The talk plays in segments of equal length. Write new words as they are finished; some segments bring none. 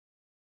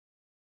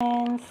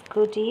friends,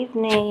 good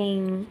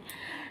evening.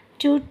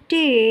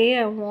 Today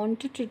I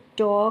wanted to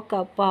talk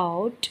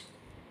about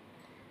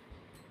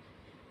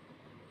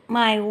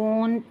my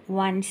own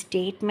one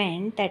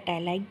statement that I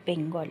like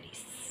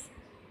Bengalis.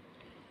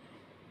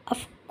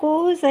 Of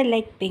course, I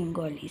like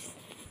Bengalis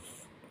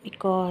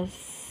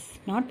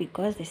not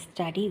because they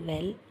study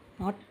well,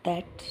 not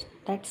that,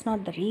 that's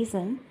not the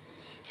reason.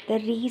 The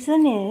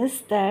reason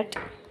is that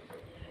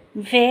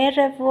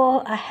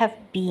wherever I have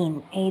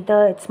been,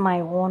 either it's my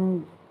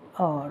own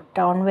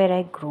town where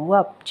I grew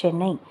up,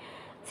 Chennai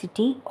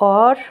city,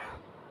 or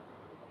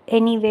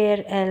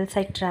anywhere else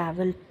I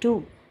traveled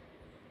to,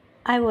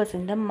 I was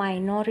in the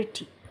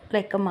minority.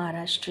 Like a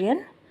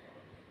Maharashtrian,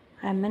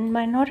 I'm in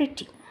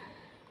minority.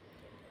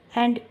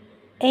 And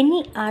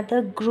any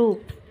other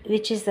group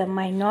which is a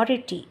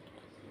minority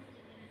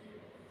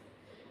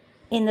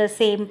in the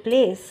same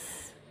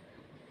place,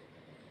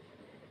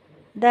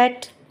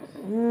 that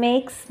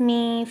makes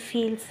me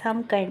feel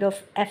some kind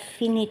of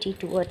affinity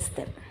towards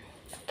them.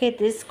 Okay,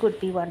 this could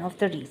be one of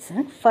the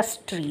reasons.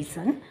 First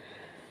reason.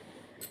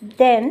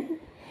 Then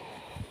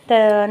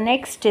the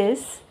next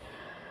is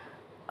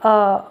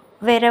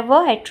wherever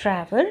I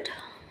traveled,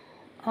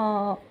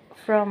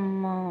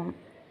 from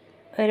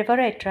wherever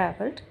I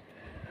traveled,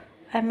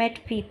 I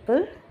met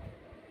people,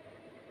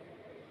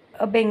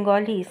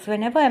 Bengalis.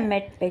 Whenever I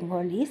met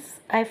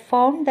Bengalis, I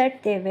found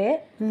that they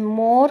were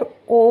more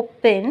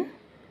open,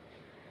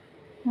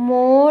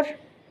 more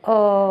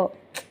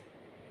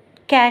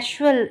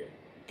casual.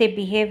 They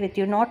behave with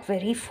you, not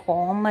very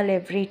formal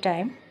every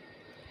time.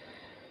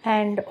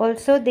 And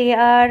also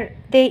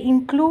they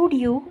include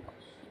you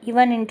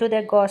even into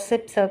their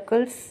gossip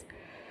circles,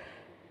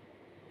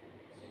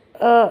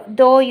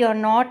 though you're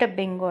not a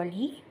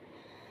Bengali,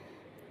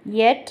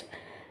 yet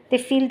they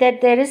feel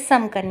that there is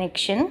some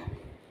connection.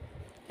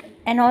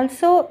 And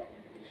also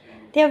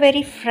they are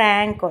very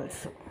frank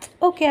also.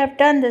 Okay, I've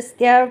done this.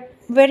 They are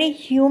very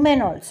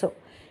human also.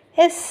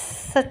 Yes,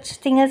 such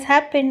thing has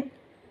happened.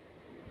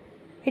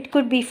 It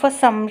could be for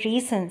some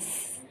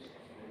reasons.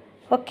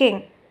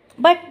 Okay,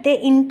 but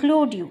they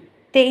include you.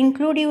 They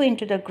include you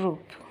into the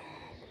group,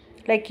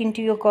 like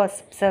into your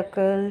gossip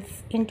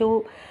circles,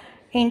 into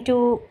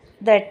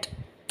that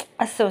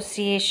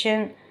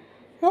association.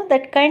 No,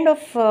 that kind of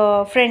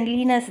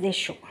friendliness they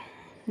show.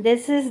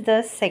 This is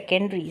the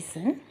second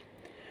reason.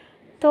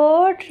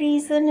 Third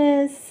reason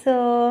is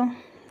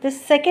the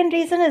second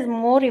reason is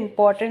more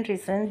important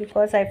reason,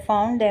 because I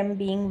found them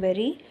being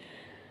very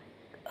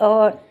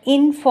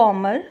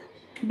informal,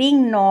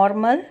 being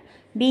normal,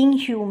 being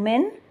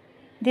human.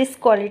 This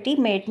quality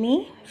made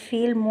me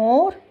feel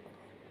more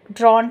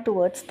drawn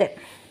towards them.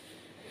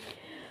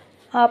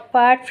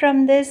 Apart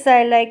from this,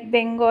 I like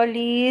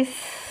Bengalis.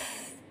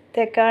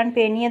 There can't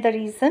be any other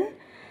reason.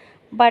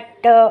 But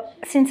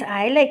since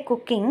I like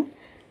cooking,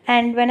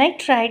 and when I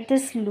tried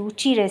this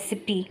luchi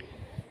recipe,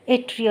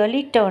 it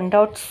really turned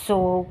out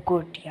so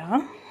good,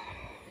 yeah.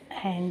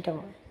 And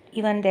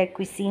even their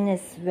cuisine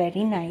is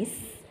very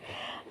nice.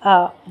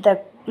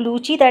 The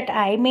luchi that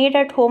I made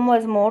at home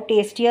was more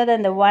tastier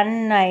than the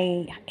one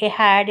I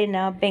had in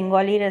a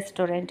Bengali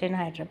restaurant in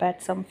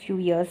Hyderabad some few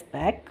years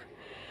back.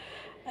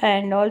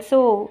 And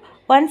also,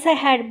 once I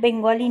had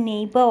Bengali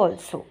neighbor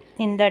also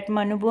in that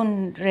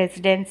Manubun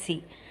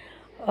residency.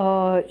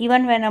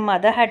 Even when her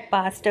mother had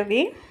passed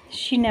away,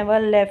 she never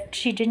left.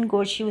 She didn't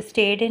go. She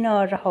stayed in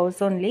her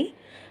house only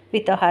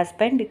with her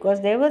husband,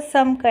 because there was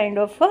some kind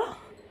of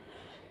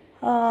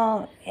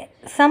I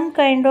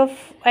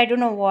don't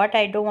know what.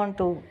 I don't want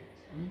to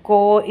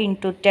go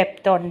into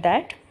depth on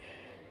that.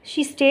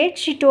 She stayed.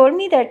 She told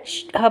me that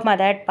her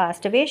mother had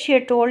passed away. She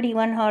had told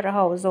even her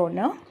house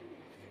owner.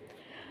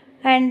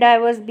 And I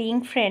was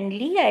being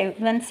friendly. I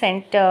even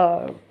sent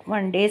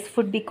one day's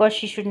food, because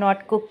she should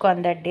not cook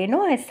on that day.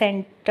 No, I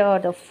sent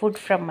the food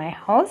from my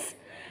house.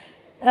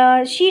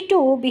 She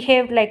too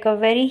behaved like a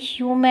very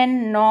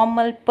human,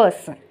 normal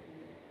person.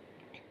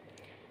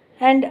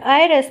 And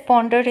I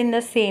responded in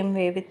the same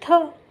way with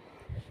her.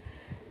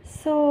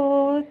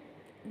 So,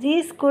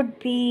 these could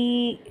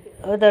be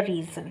the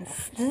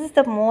reasons. This is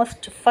the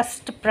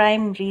first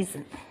prime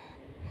reason.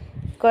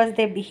 Because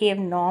they behave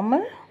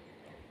normal,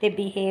 they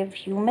behave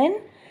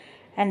human,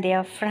 and they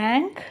are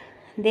frank.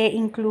 They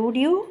include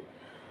you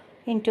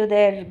into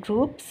their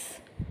groups.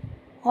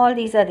 All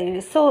these are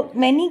there. So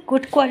many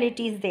good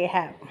qualities they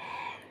have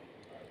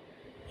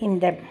in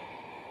them.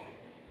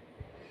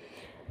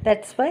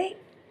 That's why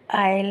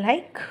I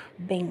like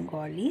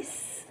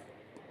Bengalis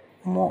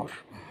more.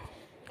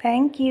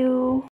 Thank you.